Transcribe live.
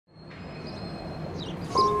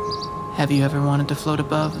Have you ever wanted to float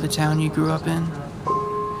above the town you grew up in?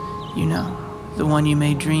 You know, the one you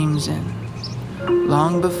made dreams in,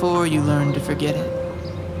 long before you learned to forget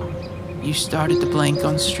it. You started to blank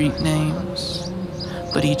on street names,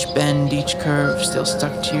 but each bend, each curve still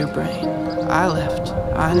stuck to your brain. I left.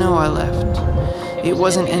 I know I left. It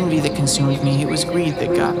wasn't envy that consumed me, it was greed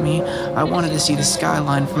that got me. I wanted to see the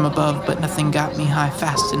skyline from above, but nothing got me high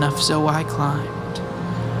fast enough, so I climbed.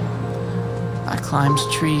 I climbed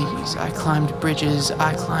trees, I climbed bridges,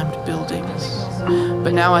 I climbed buildings.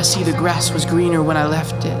 But now I see the grass was greener when I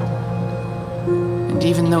left it. And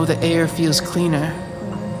even though the air feels cleaner,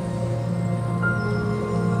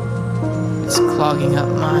 it's clogging up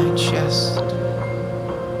my chest.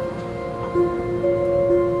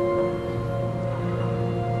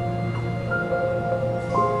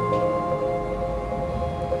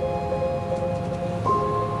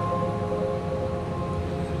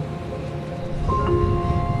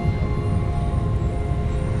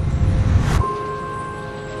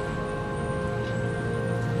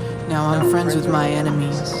 Now I'm friends with my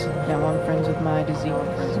enemies. Now I'm friends with my disease.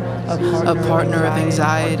 A partner of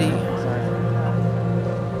anxiety.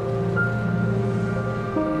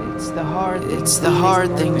 It's the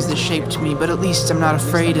hard things that shaped me, but at least I'm not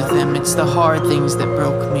afraid of them. It's the hard things that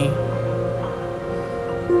broke me.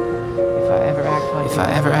 If I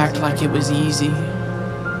ever act like it was easy,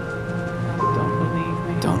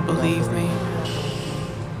 don't believe me.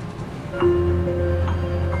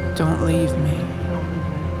 Don't leave me.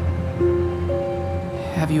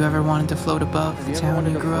 Have you ever wanted to float above the town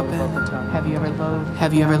you grew up in? Have you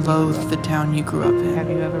ever loathed the town you grew up in? Have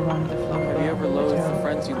you ever wanted to float above? Have you ever loathed the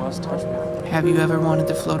friends you lost touch with? Have you ever wanted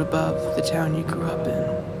to float above the town you grew up in?